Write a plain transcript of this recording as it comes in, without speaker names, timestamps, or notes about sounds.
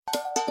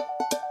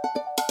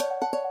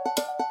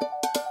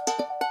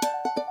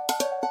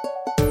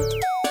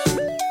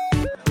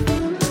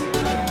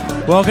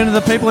Welcome to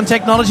the People and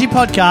Technology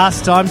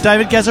Podcast. I'm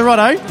David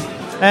Gazzarotto,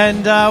 and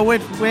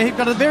we've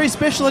got a very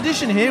special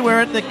edition here. We're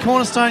at the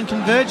Cornerstone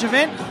Converge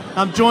event.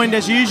 I'm joined,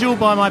 as usual,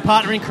 by my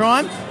partner in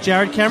crime,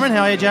 Jared Cameron.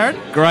 How are you, Jared?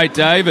 Great,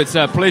 Dave. It's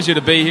a pleasure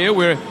to be here.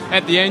 We're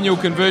at the annual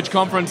Converge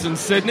conference in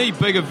Sydney.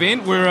 Big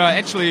event. We're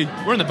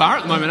in the bar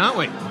at the moment, aren't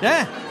we?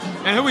 Yeah.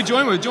 And who are we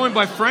joined with? We're joined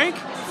by Frank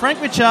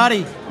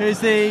Ricciardi, who's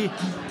the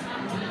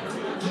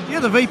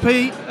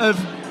VP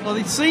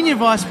the Senior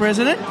Vice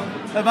President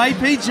of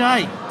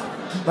APJ.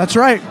 That's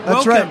right.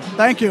 That's Welcome. right.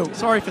 Thank you.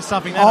 Sorry for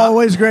stuffing that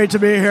Always great to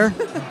be here.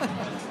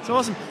 It's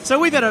awesome. So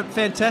we've had a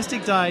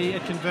fantastic day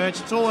at Converge.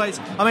 It's always,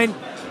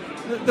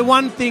 the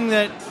one thing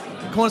that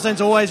Cornerstone's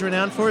always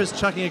renowned for is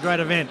chucking a great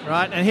event,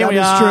 right? And here That we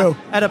is are true.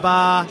 at a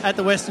bar at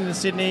the Westin in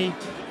Sydney,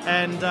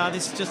 and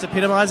this just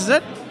epitomises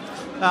it.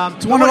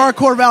 It's one of our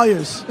core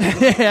values.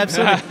 Yeah,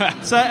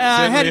 absolutely. So,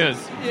 Certainly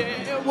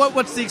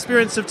what's the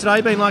experience of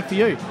today been like for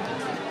you?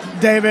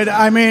 David,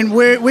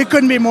 we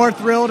couldn't be more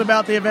thrilled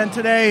about the event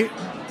today.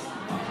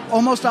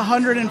 Almost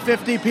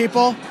 150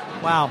 people.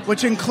 Wow.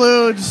 Which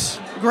includes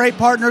great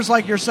partners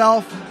like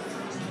yourself,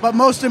 but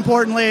most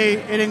importantly,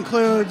 it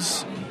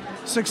includes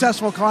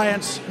successful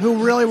clients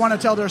who really want to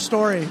tell their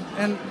story.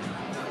 And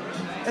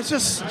it's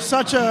just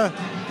such an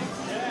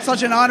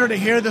honor to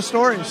hear the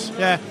stories.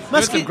 Yeah.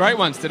 There's some great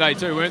ones today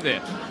too, weren't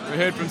there? We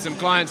heard from some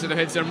clients that have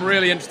had some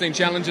really interesting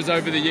challenges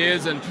over the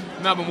years, and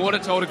Melbourne Water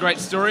told a great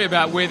story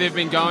about where they've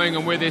been going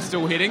and where they're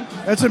still heading.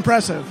 It's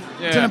impressive.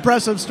 Yeah. It's an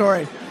impressive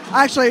story.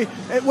 Actually,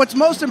 what's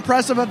most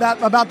impressive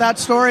about that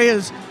story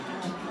is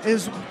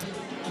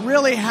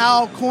really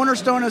how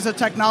Cornerstone as a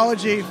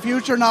technology,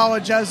 Future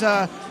Knowledge as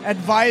a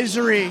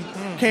advisory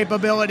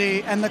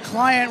capability, and the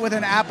client with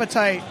an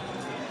appetite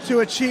to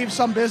achieve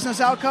some business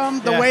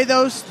outcome. The way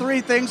those three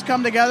things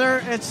come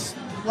together, it's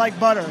like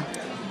butter.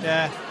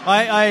 Yeah.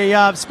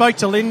 I spoke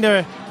to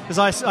Linda because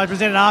I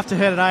presented after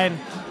her today, and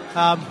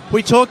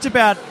we talked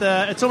about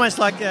it's almost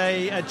like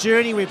a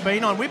journey we've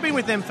been on. We've been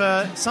with them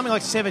for something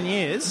like 7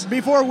 years.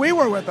 Before we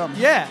were with them.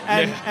 Yeah,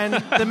 and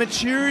the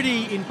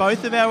maturity in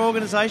both of our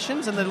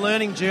organisations and the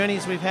learning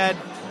journeys we've had,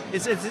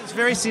 it's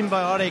very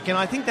symbiotic, and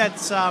I think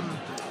that's,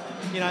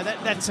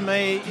 that to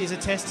me is a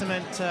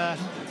testament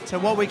to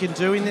what we can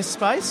do in this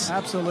space.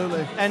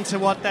 Absolutely. And to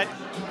what that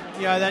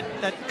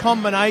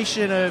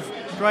combination of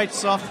great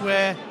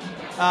software,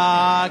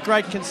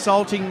 great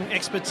consulting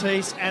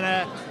expertise, and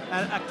a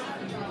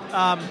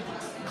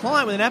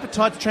client with an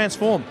appetite to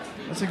transform.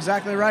 That's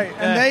exactly right.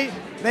 And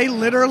they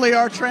literally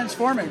are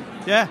transforming.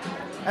 Yeah.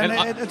 And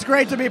it's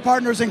great to be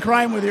partners in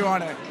crime with you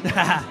on it.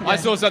 I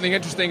saw something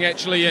interesting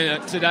actually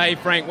today,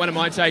 Frank. One of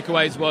my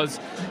takeaways was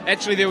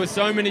actually there were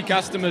so many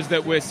customers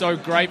that were so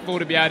grateful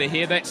to be able to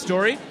hear that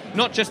story.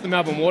 Not just the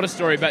Melbourne Water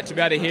story, but to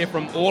be able to hear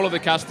from all of the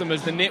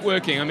customers, the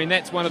networking.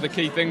 That's one of the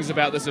key things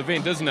about this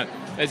event, isn't it?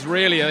 It's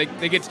really,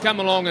 they get to come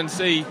along and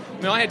see.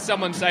 I had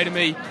someone say to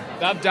me,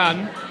 they've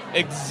done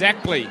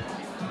exactly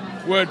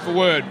word for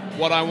word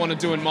what I want to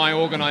do in my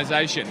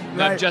organisation.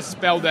 They've just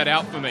spelled that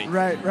out for me.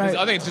 Right.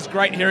 I think it's just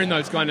great hearing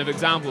those kind of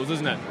examples,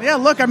 isn't it? Yeah,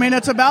 look,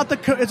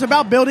 it's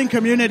about building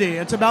community.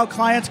 It's about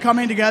clients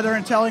coming together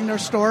and telling their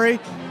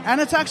story.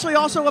 And it's actually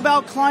also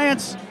about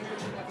clients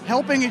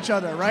helping each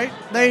other, right?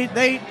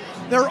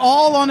 They're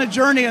all on a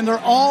journey, and they're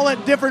all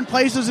at different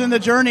places in the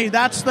journey.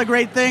 That's the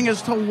great thing,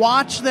 is to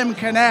watch them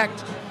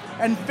connect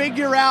and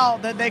figure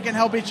out that they can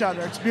help each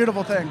other. It's a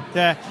beautiful thing.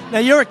 Yeah. Now,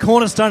 you're a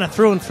Cornerstoner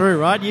through and through,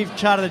 right? You've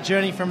charted a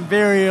journey from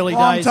very early days.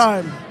 Long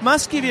time.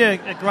 Must give you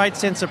a great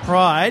sense of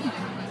pride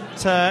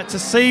to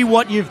see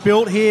what you've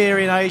built here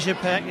in Asia,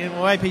 in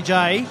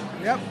APJ,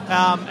 Yep.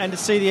 and to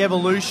see the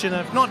evolution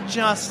of not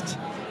just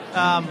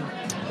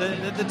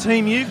the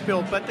team you've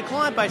built, but the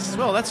client base as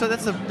well. That's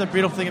the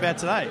beautiful thing about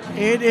today.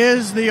 It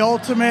is the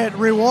ultimate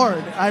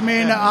reward. I've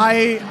been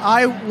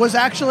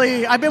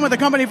with the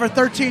company for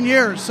 13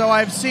 years, so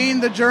I've seen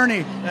the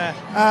journey.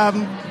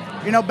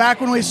 Yeah. Back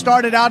when we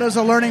started out as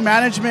a learning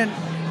management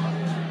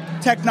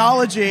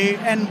technology,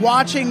 and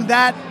watching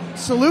that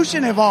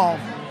solution evolve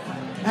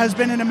has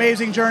been an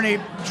amazing journey,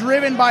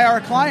 driven by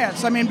our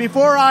clients.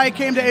 Before I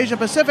came to Asia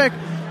Pacific,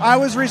 I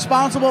was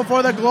responsible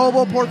for the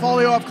global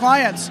portfolio of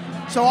clients.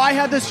 So I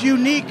had this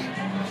unique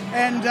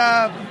and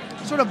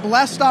sort of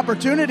blessed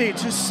opportunity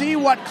to see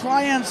what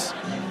clients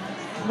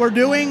were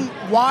doing,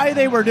 why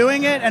they were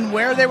doing it, and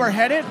where they were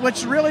headed,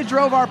 which really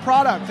drove our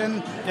product.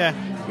 And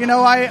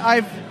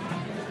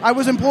I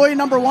was employee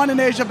number one in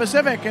Asia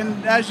Pacific,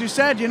 and as you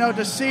said,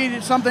 to see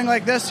something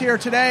like this here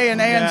today in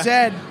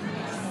ANZ,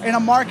 in a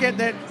market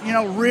that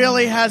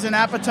really has an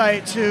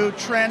appetite to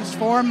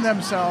transform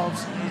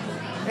themselves.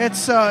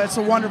 It's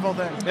a wonderful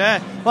thing. Yeah.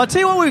 Well, I'll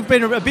tell you what, we've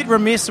been a bit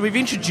remiss. We've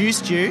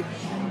introduced you,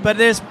 but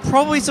there's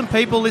probably some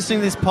people listening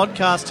to this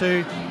podcast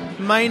who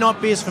may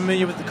not be as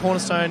familiar with the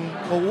Cornerstone,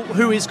 or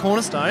who is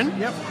Cornerstone.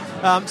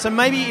 Yep. So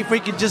maybe if we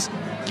could just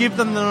give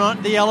them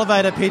the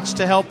elevator pitch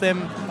to help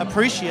them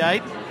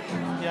appreciate,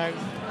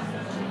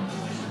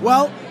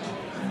 Well,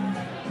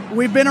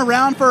 we've been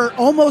around for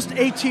almost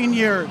 18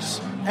 years,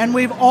 and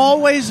we've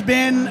always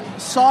been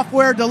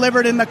software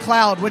delivered in the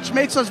cloud, which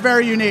makes us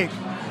very unique.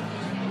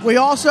 We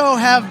also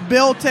have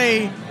built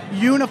a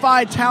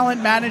unified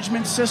talent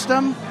management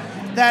system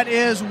that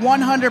is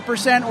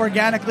 100%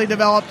 organically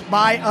developed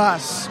by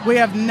us. We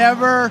have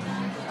never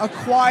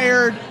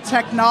acquired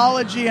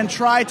technology and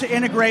tried to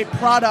integrate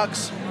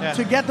products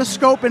to get the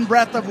scope and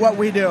breadth of what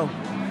we do,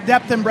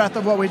 depth and breadth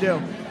of what we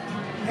do.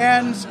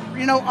 And,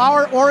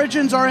 our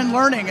origins are in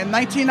learning. In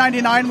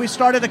 1999, we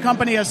started the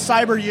company as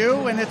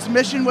CyberU, and its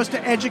mission was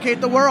to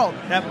educate the world,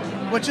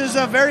 which is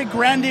a very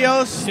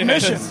grandiose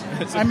mission.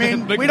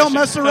 We don't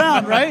mess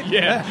around, right?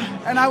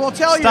 And I will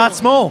tell Start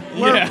small.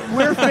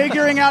 We're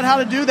figuring out how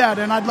to do that,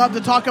 and I'd love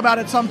to talk about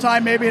it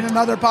sometime, maybe in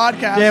another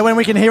podcast. Yeah, when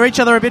we can hear each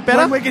other a bit better.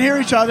 When we can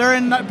hear each other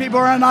and people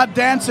are not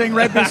dancing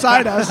right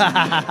beside us.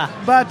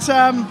 But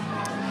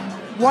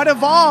what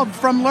evolved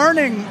from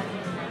learning,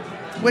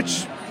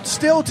 which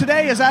still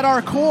today is at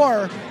our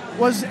core,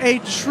 was a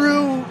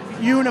true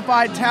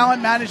unified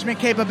talent management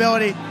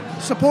capability,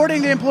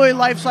 supporting the employee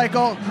life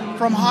cycle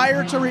from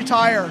hire to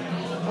retire,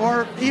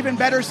 or even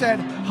better said,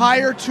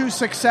 hire to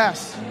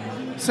success.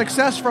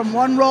 Success from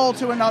one role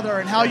to another,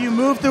 and how you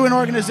move through an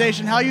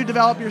organization, how you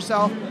develop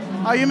yourself,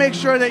 how you make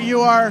sure that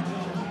you are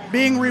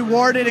being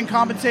rewarded and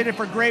compensated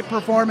for great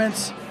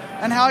performance,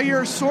 and how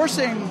you're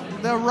sourcing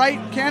the right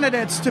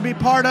candidates to be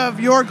part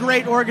of your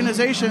great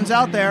organizations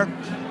out there.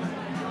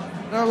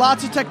 There are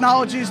lots of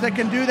technologies that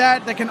can do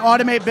that can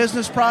automate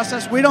business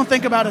process. We don't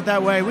think about it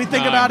that way. We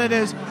think about it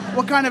as,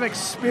 what kind of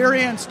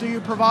experience do you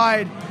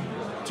provide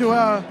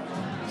to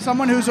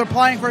someone who's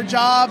applying for a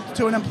job,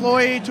 to an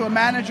employee, to a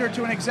manager,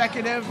 to an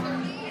executive?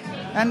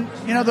 And,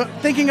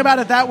 thinking about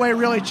it that way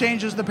really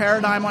changes the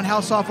paradigm on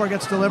how software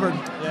gets delivered.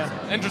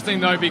 Yeah.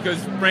 Interesting, though,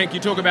 because, Frank, you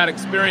talk about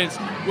experience.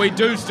 We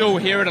do still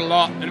hear it a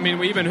lot. And,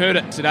 we even heard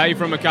it today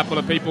from a couple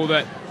of people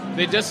that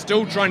they're just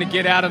still trying to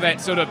get out of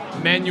that sort of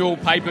manual,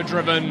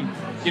 paper-driven,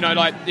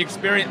 like the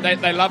experience.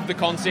 They love the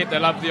concept, they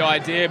love the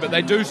idea, but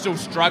they do still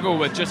struggle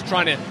with just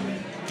trying to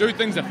do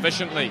things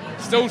efficiently.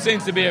 Still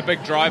seems to be a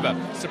big driver.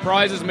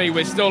 Surprises me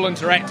we're still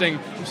interacting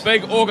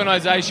big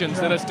organizations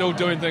that are still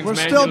doing things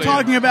manually. We're still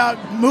talking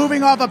about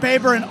moving off of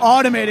paper and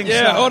automating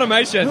stuff. Yeah,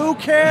 automation. Who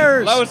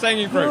cares? Lowest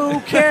hanging fruit. Who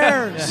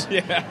cares?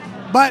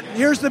 But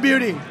here's the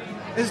beauty,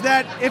 is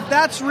that if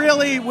that's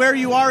really where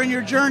you are in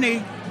your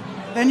journey,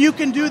 then you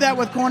can do that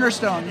with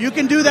Cornerstone. You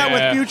can do that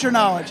with Future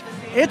Knowledge.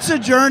 It's a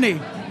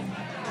journey.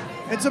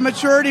 It's a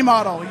maturity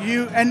model.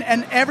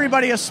 And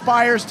everybody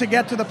aspires to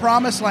get to the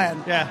promised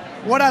land. Yeah.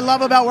 What I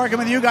love about working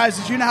with you guys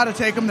is you know how to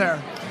take them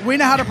there. We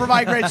know how to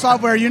provide great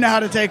software. You know how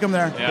to take them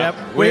there.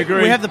 Yep. We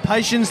agree. We have the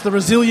patience, the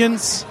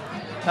resilience.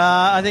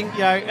 I think,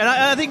 and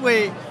I think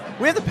we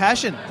have the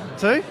passion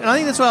too. And I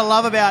think that's what I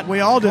love about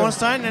we all do.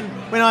 Cornerstone. And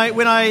when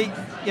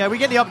we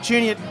get the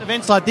opportunity at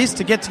events like this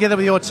to get together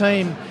with your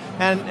team.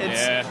 And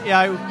it's,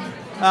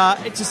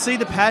 to see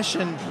the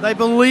passion. They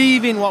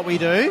believe in what we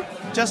do,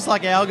 just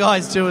like our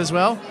guys do as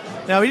well.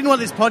 Now, we didn't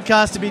want this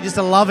podcast to be just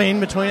a love-in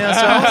between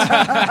ourselves.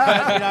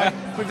 But,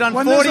 we've done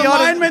when 40 there's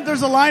alignment,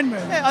 there's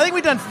alignment. Yeah, I think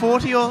we've done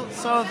 40 or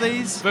so of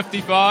these.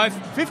 55?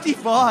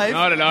 55?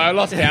 I don't know. I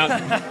lost count.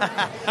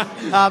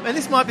 And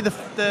this might be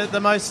the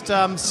most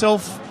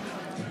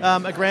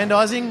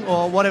self-aggrandizing,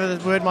 or whatever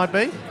the word might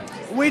be.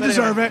 We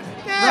deserve it.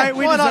 Yeah, right?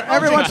 We deserve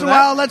every once in a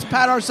while, let's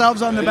pat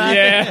ourselves on the back.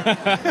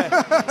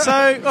 Yeah. So,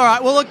 all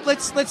right, well, look,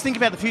 let's think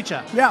about the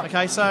future. Yeah.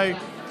 Okay, so,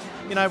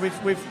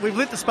 we've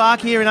lit the spark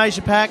here in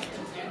Asia Pac.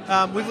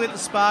 We've lit the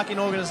spark in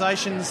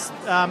organisations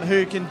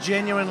who can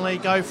genuinely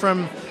go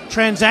from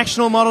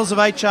transactional models of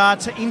HR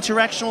to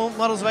interactional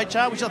models of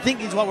HR, which I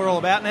think is what we're all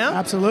about now.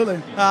 Absolutely.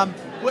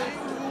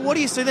 What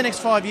do you see the next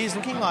 5 years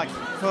looking like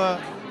for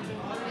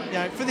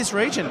this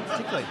region,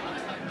 particularly?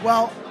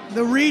 Well,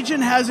 the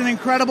region has an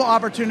incredible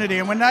opportunity.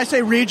 And when I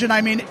say region,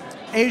 I mean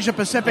Asia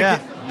Pacific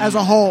as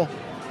a whole.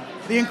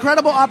 The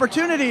incredible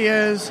opportunity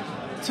is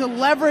to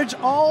leverage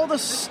all the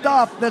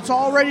stuff that's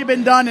already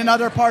been done in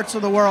other parts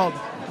of the world.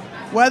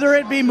 Whether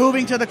it be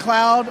moving to the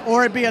cloud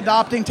or it be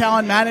adopting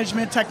talent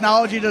management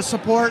technology to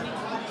support,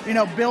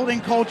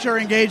 building culture,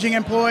 engaging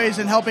employees,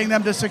 and helping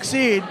them to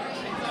succeed.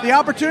 The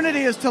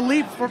opportunity is to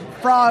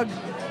leapfrog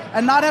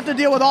and not have to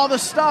deal with all the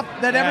stuff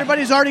that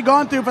everybody's already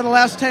gone through for the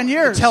last 10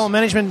 years. Talent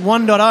management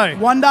 1.0.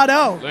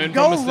 1.0.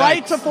 Go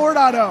right to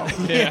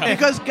 4.0.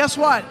 Because guess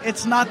what?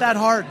 It's not that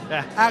hard,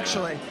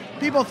 actually.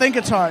 People think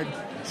it's hard.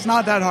 It's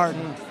not that hard.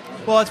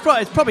 Well, it's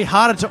probably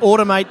harder to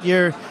automate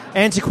your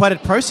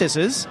antiquated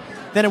processes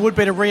than it would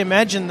be to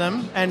reimagine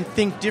them and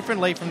think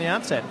differently from the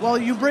outset. Well,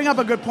 you bring up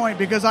a good point,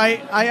 because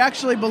I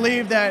actually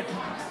believe that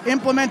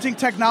implementing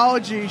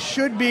technology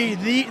should be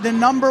the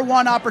number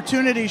one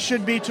opportunity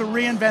should be to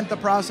reinvent the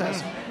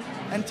process.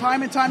 And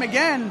time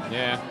again,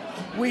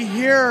 we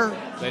hear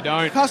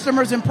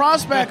customers and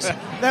prospects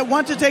that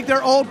want to take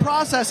their old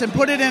process and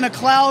put it in a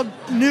cloud,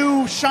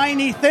 new,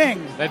 shiny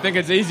thing. They think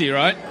it's easy,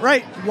 right?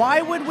 Right.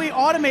 Why would we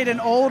automate an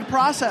old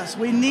process?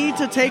 We need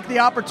to take the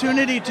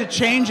opportunity to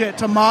change it,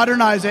 to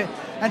modernize it,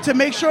 and to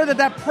make sure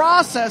that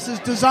process is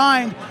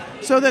designed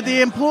so that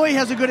the employee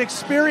has a good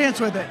experience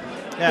with it.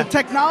 Yeah. The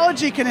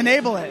technology can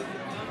enable it,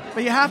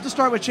 but you have to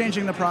start with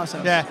changing the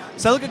process. Yeah.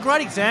 So look, a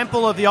great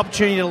example of the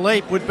opportunity to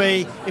leap would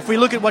be if we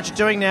look at what you're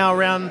doing now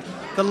around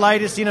the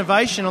latest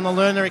innovation on the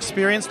learner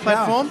experience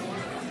platform.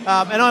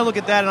 Yeah. And I look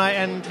at that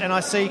and I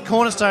see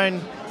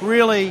Cornerstone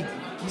really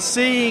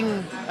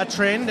seeing a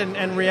trend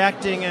and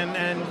reacting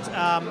and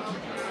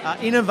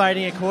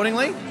innovating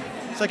accordingly.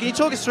 So can you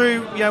talk us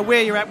through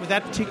where you're at with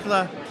that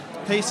particular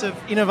piece of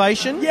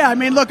innovation? Yeah, I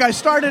mean, look, I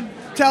started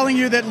telling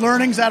you that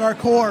learning's at our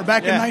core.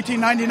 Back in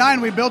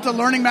 1999, we built a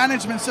learning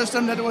management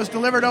system that was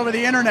delivered over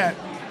the internet.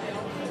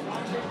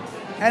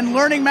 And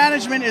learning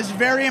management is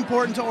very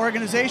important to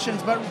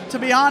organizations, but to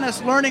be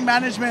honest, learning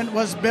management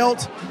was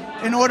built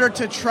in order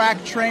to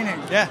track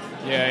training. Yeah.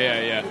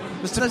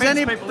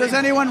 Does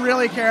anyone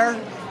really care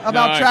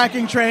about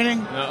tracking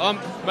training? No,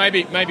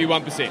 maybe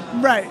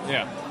 1%. Right.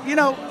 Yeah.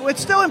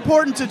 It's still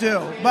important to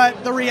do,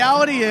 but the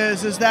reality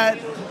is that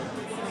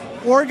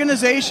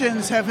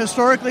organizations have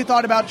historically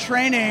thought about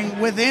training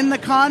within the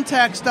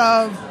context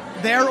of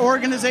their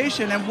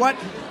organization, and what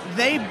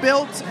they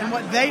built and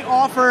what they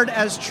offered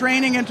as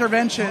training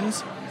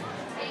interventions,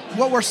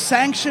 what were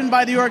sanctioned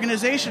by the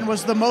organization,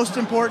 was the most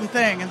important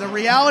thing. And the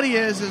reality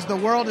is the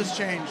world has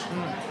changed.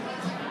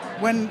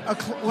 When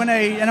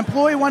an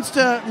employee wants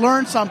to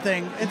learn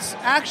something, it's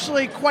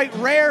actually quite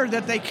rare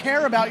that they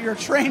care about your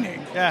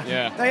training.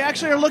 Yeah. They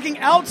actually are looking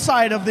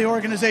outside of the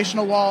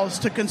organizational walls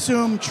to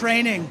consume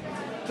training.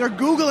 They're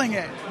Googling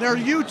it. They're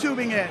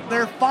YouTubing it.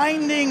 They're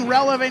finding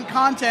relevant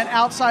content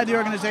outside the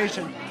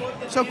organization.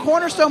 So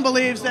Cornerstone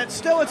believes that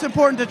still it's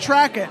important to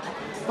track it,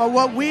 but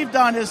what we've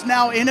done is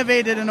now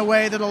innovated in a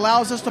way that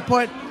allows us to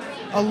put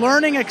a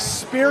learning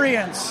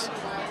experience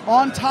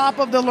on top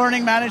of the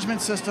learning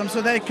management system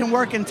so that it can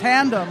work in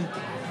tandem,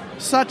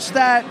 such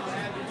that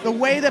the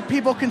way that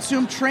people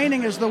consume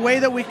training is the way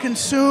that we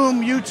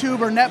consume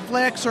YouTube or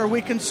Netflix, or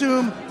we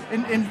consume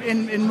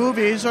in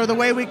movies, or the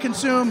way we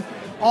consume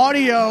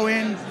audio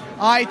in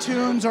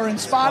iTunes or in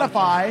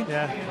Spotify.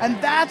 Yeah. And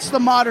that's the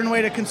modern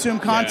way to consume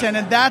content,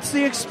 and that's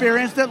the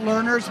experience that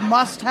learners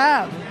must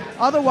have.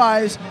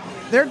 Otherwise,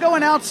 they're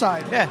going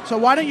outside. Yeah. So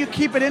why don't you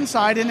keep it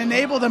inside and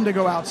enable them to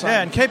go outside?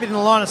 Yeah, and keep it in the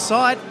line of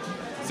sight.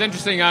 It's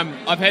interesting.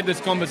 I've had this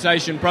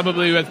conversation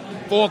probably with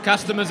 4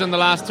 customers in the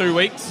last 2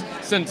 weeks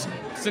since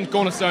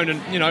Cornerstone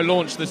and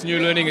launched this new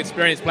learning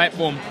experience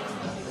platform.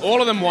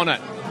 All of them want it.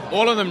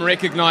 All of them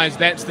recognise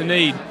that's the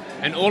need.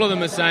 And all of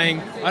them are saying,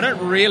 I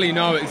don't really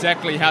know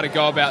exactly how to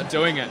go about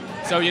doing it.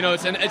 So,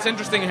 it's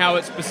interesting how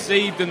it's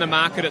perceived in the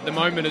market at the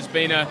moment as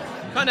being a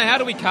kind of, how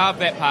do we carve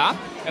that path?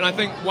 And I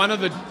think one of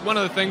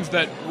the things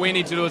that we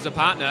need to do as a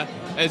partner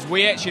is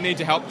we actually need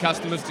to help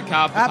customers to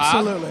carve the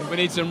Absolutely. path. We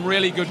need some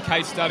really good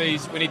case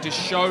studies. We need to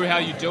show how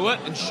you do it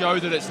and show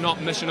that it's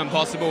not mission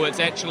impossible, it's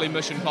actually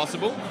mission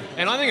possible.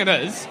 And I think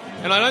it is.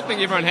 And I don't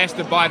think everyone has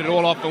to bite it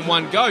all off in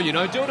one go.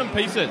 Do it in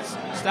pieces.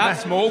 Start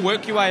small,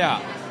 work your way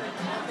up.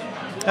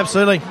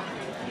 Absolutely.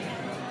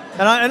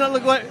 And I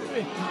look like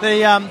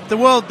the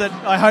world that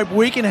I hope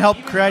we can help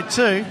create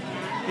too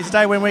is a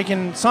day when we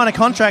can sign a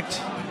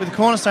contract with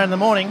Cornerstone in the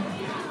morning,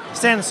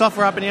 stand the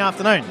software up in the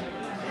afternoon.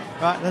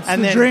 Right? That's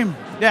the dream.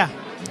 Yeah.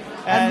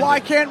 And why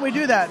can't we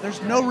do that?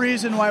 There's no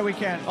reason why we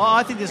can't. Oh,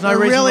 I think there's no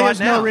reason really right is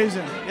now. no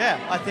reason. Yeah,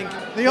 I think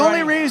the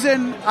only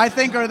reason, I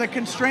think, are the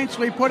constraints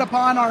we put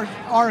upon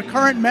our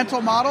current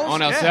mental models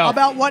on ourselves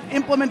about what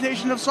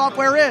implementation of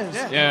software is,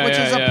 which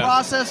is a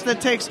process that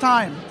takes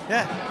time.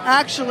 Yeah.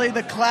 Actually,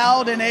 the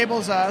cloud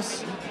enables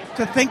us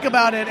to think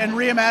about it and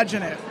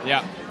reimagine it.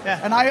 Yeah.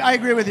 And I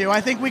agree with you.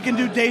 I think we can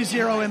do day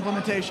zero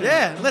implementation.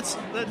 Yeah,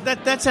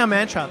 that's our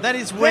mantra. That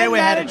is where then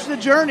we're headed. manage the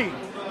journey.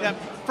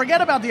 Yep.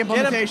 Forget about the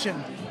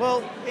implementation.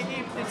 Well,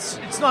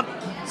 it's not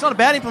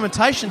about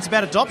implementation, it's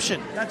about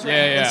adoption. That's right.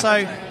 Yeah. And so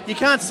you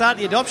can't start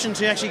the adoption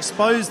to actually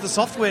expose the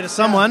software to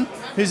someone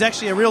who's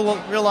actually a real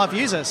life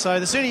user. So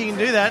the sooner you can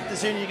do that, the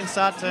sooner you can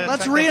start to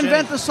Let's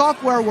reinvent the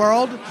software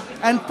world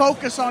and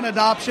focus on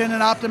adoption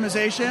and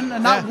optimization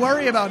and not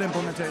worry about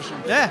implementation.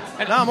 Yeah.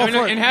 I'm all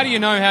for it. And how do you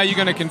know how you're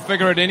going to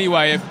configure it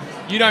anyway if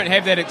you don't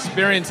have that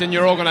experience in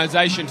your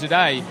organisation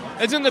today?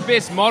 Isn't the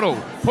best model,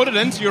 put it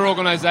into your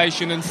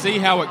organisation and see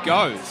how it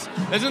goes.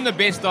 Isn't the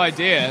best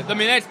idea, I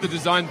mean, that's the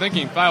design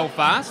thinking, fail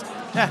fast,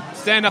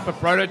 stand up a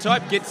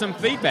prototype, get some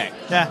feedback.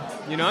 Yeah.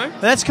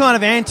 But that's kind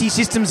of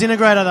anti-systems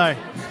integrator, though.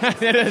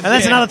 It is, and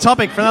that's another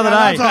topic for another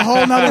day. That's a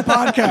whole nother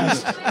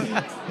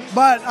podcast.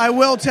 But I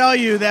will tell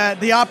you that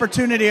the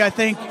opportunity, I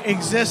think,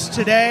 exists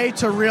today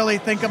to really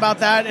think about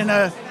that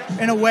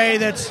in a way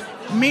that's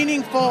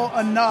meaningful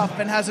enough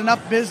and has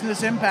enough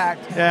business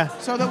impact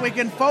so that we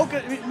can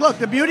focus. Look,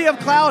 the beauty of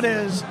cloud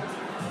is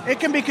it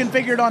can be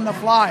configured on the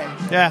fly.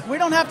 Yeah. We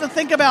don't have to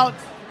think about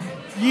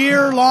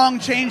year-long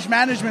change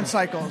management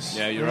cycles.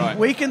 Yeah, you're right.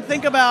 We can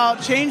think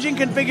about changing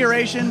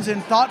configurations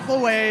in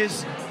thoughtful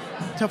ways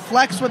to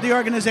flex with the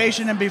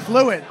organization and be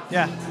fluid.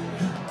 Yeah.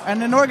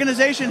 And an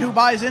organization who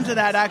buys into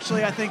that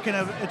actually, I think, can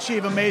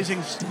achieve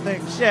amazing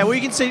things. Yeah, well,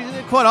 you can see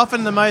quite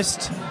often the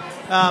most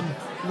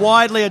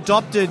widely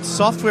adopted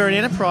software in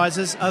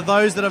enterprises are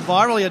those that are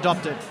virally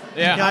adopted.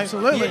 Yeah,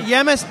 absolutely.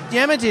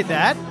 Yammer did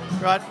that,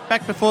 right,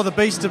 back before the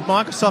beast of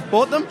Microsoft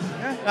bought them.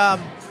 Yeah.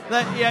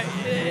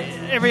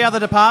 Every other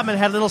department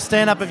had a little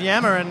stand-up of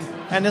Yammer,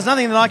 and there's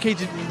nothing that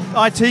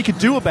IT could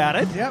do about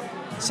it. Yep.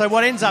 So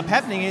what ends up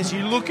happening is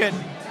you look at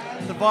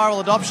the viral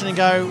adoption and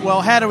go,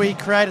 well, how do we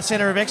create a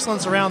centre of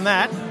excellence around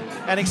that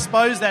and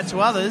expose that to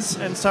others?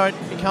 And so it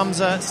becomes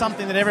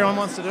something that everyone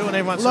wants to do and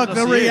everyone wants to use. Look,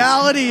 the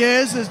reality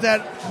is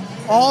that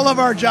all of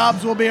our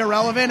jobs will be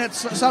irrelevant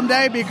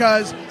someday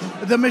because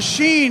the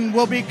machine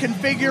will be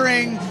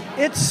configuring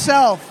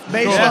itself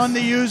based on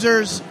the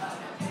user's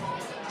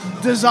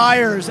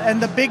desires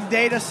and the big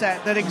data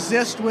set that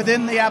exists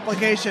within the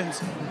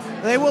applications.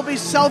 They will be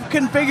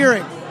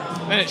self-configuring.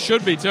 And it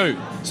should be too.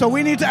 So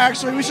we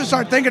should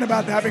start thinking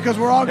about that because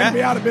we're all going to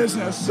be out of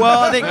business. Well,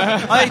 I think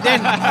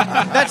then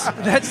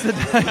that's the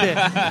day.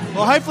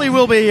 Well, hopefully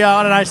we'll be,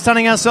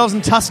 sunning ourselves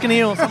in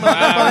Tuscany or something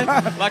like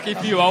that. Lucky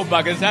for you old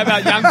buggers. How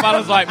about young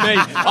fellas like me?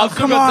 I've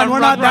still come got on, some we're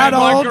not that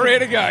my old. career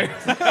to go.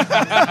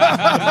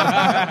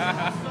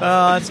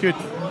 That's good.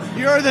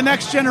 You're the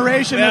next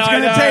generation that's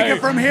going to take it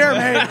from here,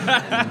 mate.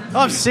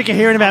 I'm sick of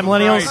hearing about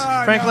millennials,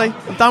 frankly.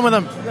 I'm done with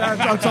them.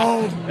 That's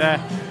old.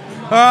 Yeah.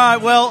 All right,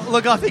 well,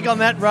 look, I think on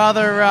that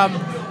rather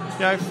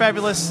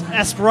fabulous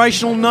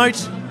aspirational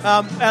note,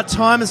 our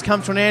time has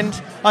come to an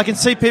end. I can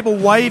see people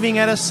waving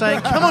at us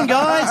saying, come on,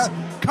 guys.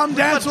 Come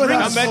dance with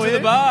us. Come back to the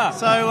bar.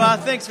 So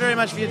thanks very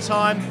much for your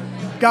time.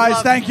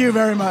 Guys, thank you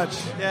very much.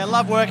 Yeah,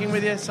 love working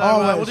with you.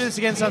 So we'll do this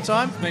again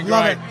sometime. It's been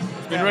Love great. it.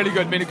 It's been really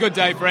good. It's been a good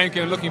day, Frank,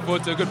 and looking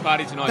forward to a good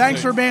party tonight.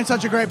 Thanks too. for being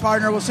such a great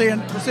partner. We'll see you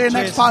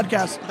next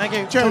podcast. Thank you.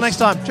 Cheers. Till next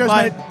time. Cheers,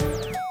 Bye. mate.